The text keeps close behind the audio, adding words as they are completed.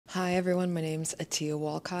Hi everyone, my name's Atia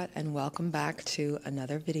Walcott and welcome back to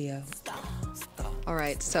another video.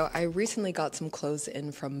 Alright, so I recently got some clothes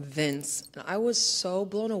in from Vince and I was so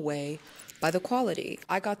blown away by the quality.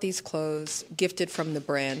 I got these clothes gifted from the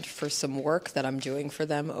brand for some work that I'm doing for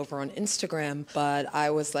them over on Instagram, but I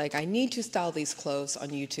was like, I need to style these clothes on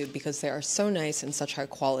YouTube because they are so nice and such high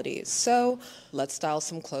quality. So let's style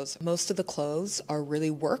some clothes. Most of the clothes are really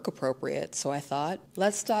work appropriate, so I thought,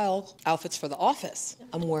 let's style outfits for the office.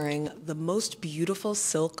 I'm wearing the most beautiful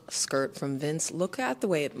silk skirt from Vince. Look at the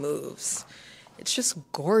way it moves. It's just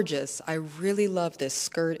gorgeous. I really love this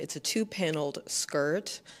skirt. It's a two-paneled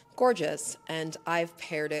skirt. Gorgeous. And I've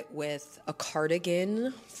paired it with a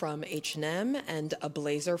cardigan from H&M and a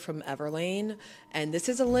blazer from Everlane. And this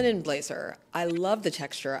is a linen blazer. I love the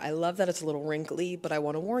texture. I love that it's a little wrinkly, but I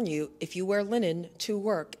want to warn you, if you wear linen to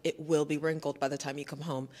work, it will be wrinkled by the time you come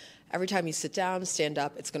home. Every time you sit down, stand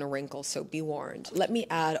up, it's going to wrinkle, so be warned. Let me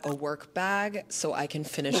add a work bag so I can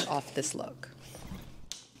finish off this look.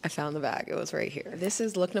 I found the bag, it was right here. This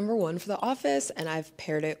is look number one for the office, and I've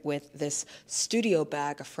paired it with this studio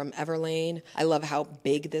bag from Everlane. I love how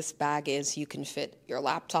big this bag is. You can fit your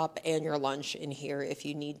laptop and your lunch in here if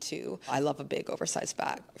you need to. I love a big oversized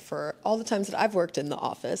bag. For all the times that I've worked in the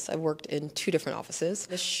office, I've worked in 2 different offices.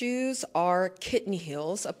 The shoes are kitten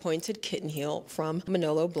heels, a pointed kitten heel from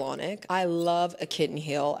Manolo Blahnik. I love a kitten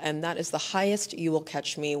heel, and that is the highest you will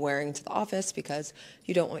catch me wearing to the office because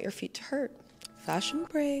you don't want your feet to hurt. Fashion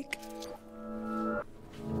break.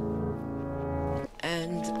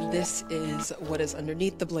 And this is what is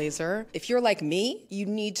underneath the blazer. If you're like me, you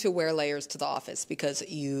need to wear layers to the office because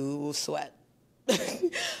you sweat.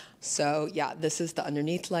 So yeah, this is the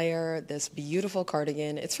underneath layer, this beautiful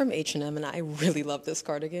cardigan. It's from H&M and I really love this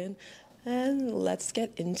cardigan. And let's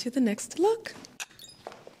get into the next look.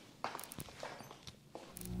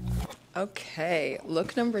 Okay,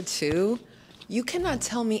 look number 2. You cannot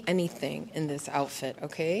tell me anything in this outfit,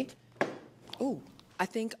 okay? Ooh, I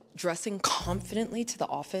think dressing confidently to the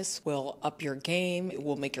office will up your game. It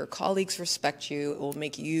will make your colleagues respect you. It will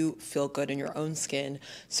make you feel good in your own skin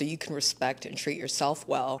so you can respect and treat yourself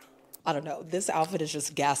well. I don't know, this outfit is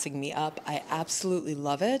just gassing me up. I absolutely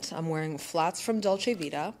love it. I'm wearing flats from Dolce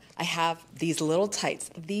Vita. I have these little tights.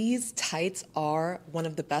 These tights are one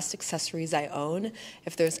of the best accessories I own.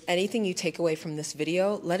 If there's anything you take away from this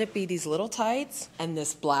video, let it be these little tights and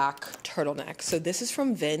this black turtleneck. So this is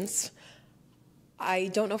from Vince. I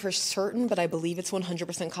don't know for certain, but I believe it's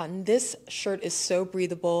 100% cotton. This shirt is so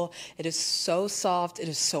breathable. It is so soft. It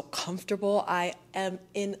is so comfortable. I am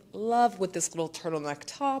in love with this little turtleneck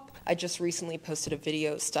top. I just recently posted a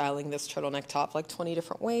video styling this turtleneck top like 20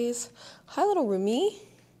 different ways. Hi, little Rumi.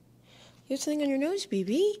 You have something on your nose,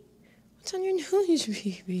 baby. What's on your nose,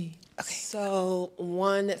 baby? Okay. So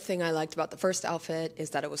one thing I liked about the first outfit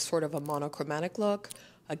is that it was sort of a monochromatic look.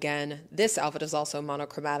 Again, this outfit is also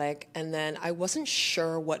monochromatic, and then I wasn't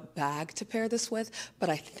sure what bag to pair this with, but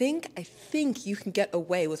I think you can get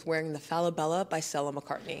away with wearing the Falabella by Stella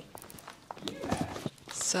McCartney.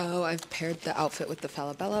 So I've paired the outfit with the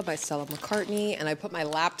Falabella by Stella McCartney, and I put my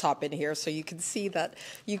laptop in here so you can see that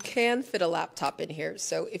you can fit a laptop in here.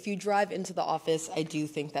 So if you drive into the office, I do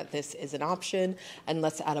think that this is an option. And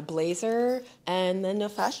let's add a blazer and then a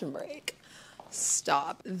fashion break.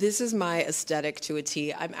 Stop. This is my aesthetic to a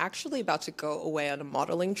T. I'm actually about to go away on a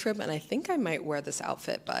modeling trip, and I think I might wear this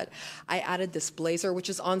outfit, but I added this blazer, which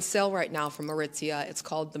is on sale right now from Aritzia. It's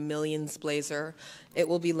called the Millions Blazer. It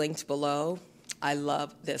will be linked below. I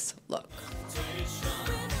love this look.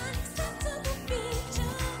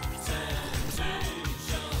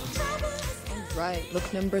 All right,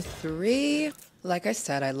 look number 3. Like I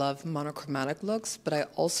said, I love monochromatic looks, but I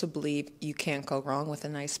also believe you can't go wrong with a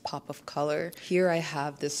nice pop of color. Here I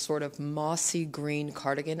have this sort of mossy green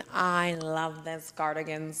cardigan. I love this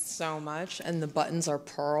cardigan so much, and the buttons are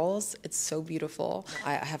pearls. It's so beautiful.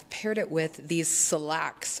 I have paired it with these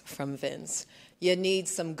slacks from Vince. You need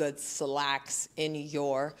some good slacks in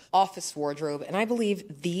your office wardrobe. And I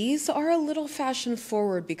believe these are a little fashion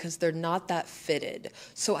forward because they're not that fitted.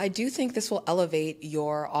 So I do think this will elevate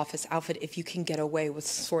your office outfit if you can get away with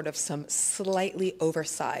sort of some slightly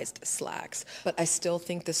oversized slacks. But I still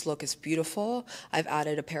think this look is beautiful. I've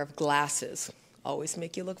added a pair of glasses. Always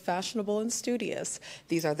make you look fashionable and studious.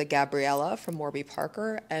 These are the Gabriella from Warby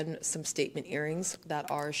Parker and some statement earrings that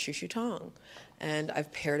are Chou Tong. And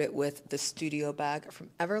I've paired it with the studio bag from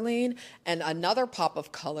Everlane and another pop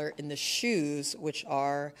of color in the shoes, which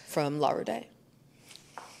are from La Rode.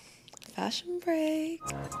 Fashion break.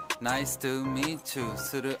 Nice to meet you.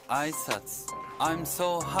 する挨拶. I'm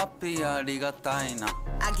so happy. ありがたいな.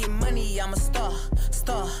 I get money. I'm a star.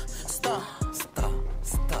 Star. Star. Star.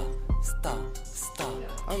 Star.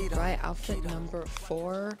 All right, outfit number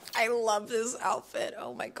 4. I love this outfit.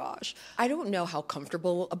 Oh my gosh. I don't know how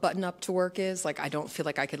comfortable a button up to work is. Like, I don't feel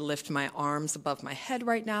like I could lift my arms above my head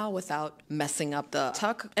right now without messing up the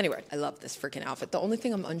tuck. Anyway, I love this freaking outfit. The only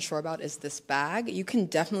thing I'm unsure about is this bag. You can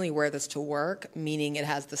definitely wear this to work, meaning it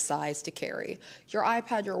has the size to carry your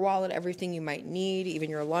iPad, your wallet, everything you might need, even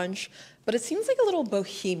your lunch. But it seems like a little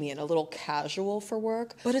bohemian, a little casual for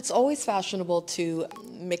work. But it's always fashionable to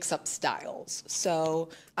mix up styles. So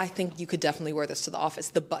I think you could definitely wear this to the office.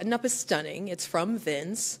 The button-up is stunning. It's from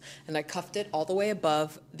Vince, and I cuffed it all the way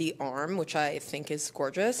above the arm, which I think is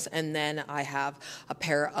gorgeous. And then I have a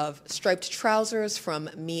pair of striped trousers from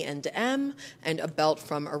Me and M, and a belt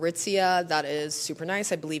from Aritzia that is super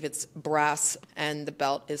nice. I believe it's brass, and the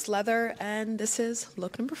belt is leather. And this is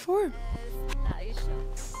look number 4.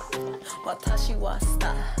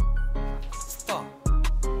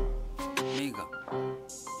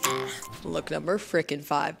 Look number frickin'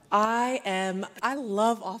 5. I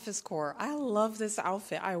love office core. I love this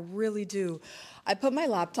outfit. I really do. I put my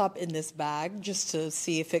laptop in this bag just to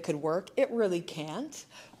see if it could work. It really can't,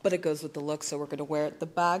 but it goes with the look, so we're gonna wear it. The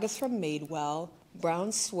bag is from Madewell.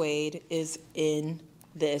 Brown suede is in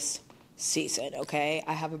this season, okay?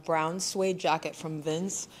 I have a brown suede jacket from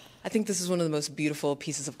Vince. I think this is one of the most beautiful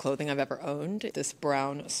pieces of clothing I've ever owned. This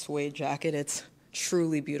brown suede jacket, it's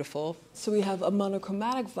truly beautiful. So we have a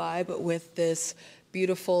monochromatic vibe with this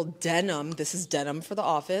beautiful denim. This is denim for the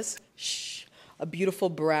office. Shh. A beautiful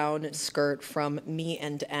brown skirt from Me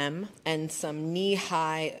and M, and some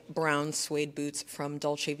knee-high brown suede boots from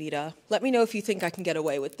Dolce Vita. Let me know if you think I can get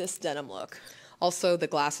away with this denim look. Also, the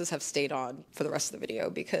glasses have stayed on for the rest of the video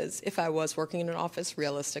because if I was working in an office,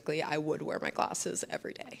 realistically, I would wear my glasses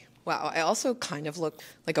every day. Wow, I also kind of look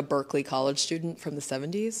like a Berkeley college student from the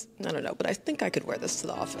 70s. I don't know, but I think I could wear this to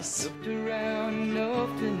the office. Looked around enough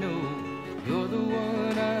to know you're the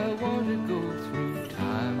one I want to go through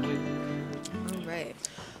time with. All right.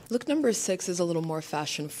 Look number 6 is a little more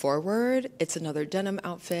fashion forward. It's another denim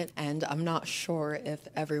outfit, and I'm not sure if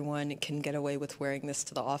everyone can get away with wearing this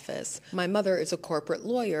to the office. My mother is a corporate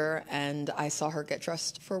lawyer, and I saw her get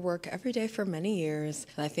dressed for work every day for many years,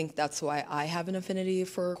 and I think that's why I have an affinity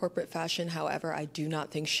for corporate fashion. However, I do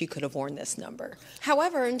not think she could have worn this number.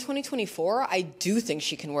 However, in 2024, I do think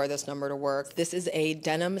she can wear this number to work. This is a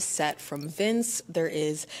denim set from Vince. There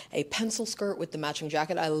is a pencil skirt with the matching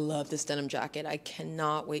jacket. I love this denim jacket. I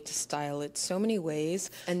cannot wait to style it so many ways.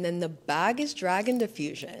 And then the bag is Dragon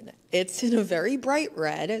Diffusion. It's in a very bright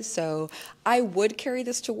red, so I would carry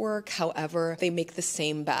this to work. However, they make the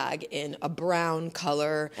same bag in a brown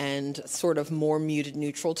color and sort of more muted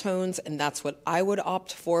neutral tones, and that's what I would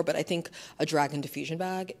opt for. But I think a Dragon Diffusion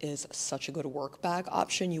bag is such a good work bag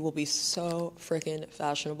option. You will be so freaking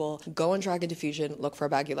fashionable. Go on Dragon Diffusion, look for a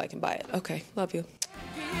bag you like, and buy it. Okay, love you.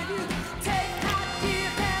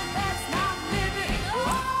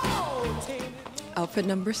 Outfit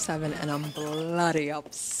number 7, and I'm bloody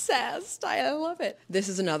obsessed. I love it. This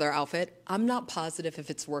is another outfit. I'm not positive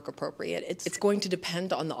if it's work appropriate. It's going to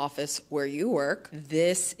depend on the office where you work.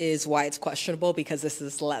 This is why it's questionable, because this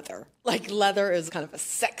is leather. Like, leather is kind of a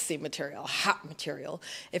sexy material, hot material.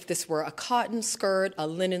 If this were a cotton skirt, a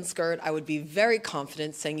linen skirt, I would be very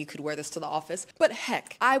confident saying you could wear this to the office. But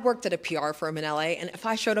heck, I worked at a PR firm in LA, and if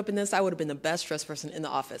I showed up in this, I would have been the best dressed person in the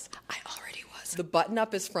office. I already was. The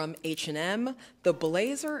button-up is from H&M. The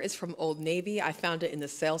blazer is from Old Navy. I found it in the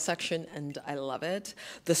sale section, and I love it.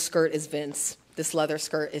 The skirt is Vince. This leather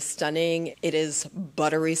skirt is stunning. It is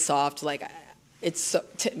buttery soft. Like, it's so,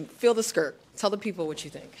 feel the skirt. Tell the people what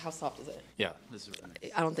you think. How soft is it? Yeah, this is really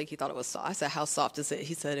nice. I don't think he thought it was soft. I said, how soft is it?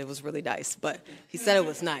 He said it was really nice, but he said it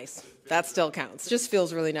was nice. That still counts. Just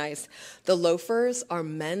feels really nice. The loafers are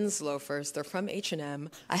men's loafers. They're from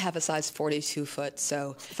H&M. I have a size 42 foot,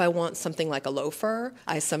 so if I want something like a loafer,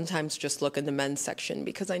 I sometimes just look in the men's section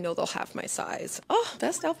because I know they'll have my size. Oh,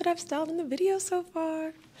 best outfit I've styled in the video so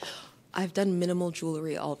far. I've done minimal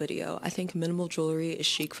jewelry all video. I think minimal jewelry is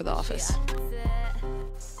chic for the office.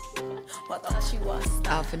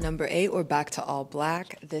 Outfit number 8, we're back to all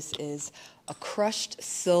black. This is a crushed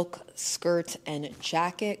silk skirt and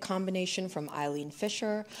jacket combination from Eileen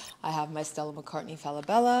Fisher. I have my Stella McCartney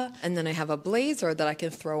Falabella, and then I have a blazer that I can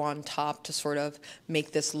throw on top to sort of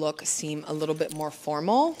make this look seem a little bit more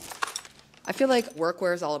formal. I feel like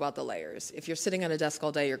workwear is all about the layers. If you're sitting at a desk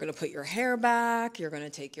all day, you're gonna put your hair back, you're gonna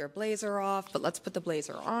take your blazer off, but let's put the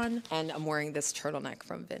blazer on. And I'm wearing this turtleneck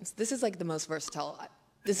from Vince. This is like the most versatile.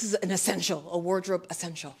 This is an essential, a wardrobe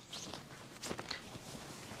essential.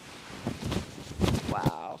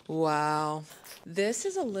 Wow. Wow. This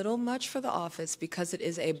is a little much for the office because it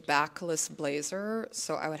is a backless blazer,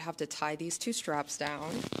 so I would have to tie these two straps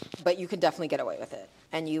down. But you could definitely get away with it,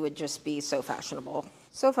 and you would just be so fashionable.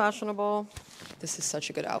 So fashionable. This is such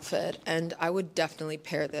a good outfit, and I would definitely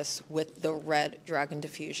pair this with the red Dragon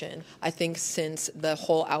Diffusion. I think since the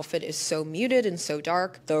whole outfit is so muted and so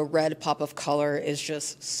dark, the red pop of color is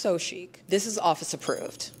just so chic. This is office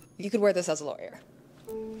approved. You could wear this as a lawyer.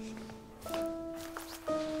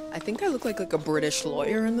 I think I look like a British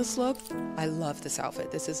lawyer in this look. I love this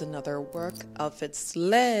outfit. This is another work outfit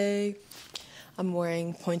slay. I'm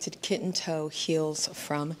wearing pointed kitten toe heels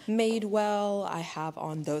from Madewell. I have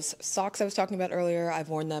on those socks I was talking about earlier. I've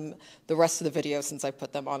worn them the rest of the video since I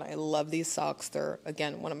put them on. I love these socks. They're,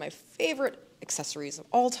 again, one of my favorite accessories of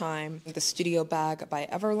all time. The Studio bag by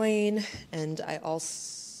Everlane, and I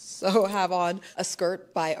also have on a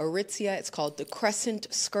skirt by Aritzia. It's called the Crescent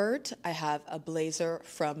skirt. I have a blazer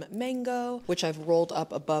from Mango, which I've rolled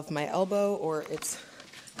up above my elbow, or it's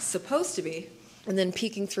supposed to be. And then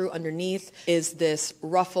peeking through underneath is this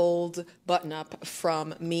ruffled button-up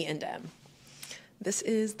from Me and Em. This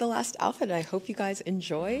is the last outfit. I hope you guys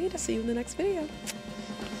enjoyed. See you in the next video.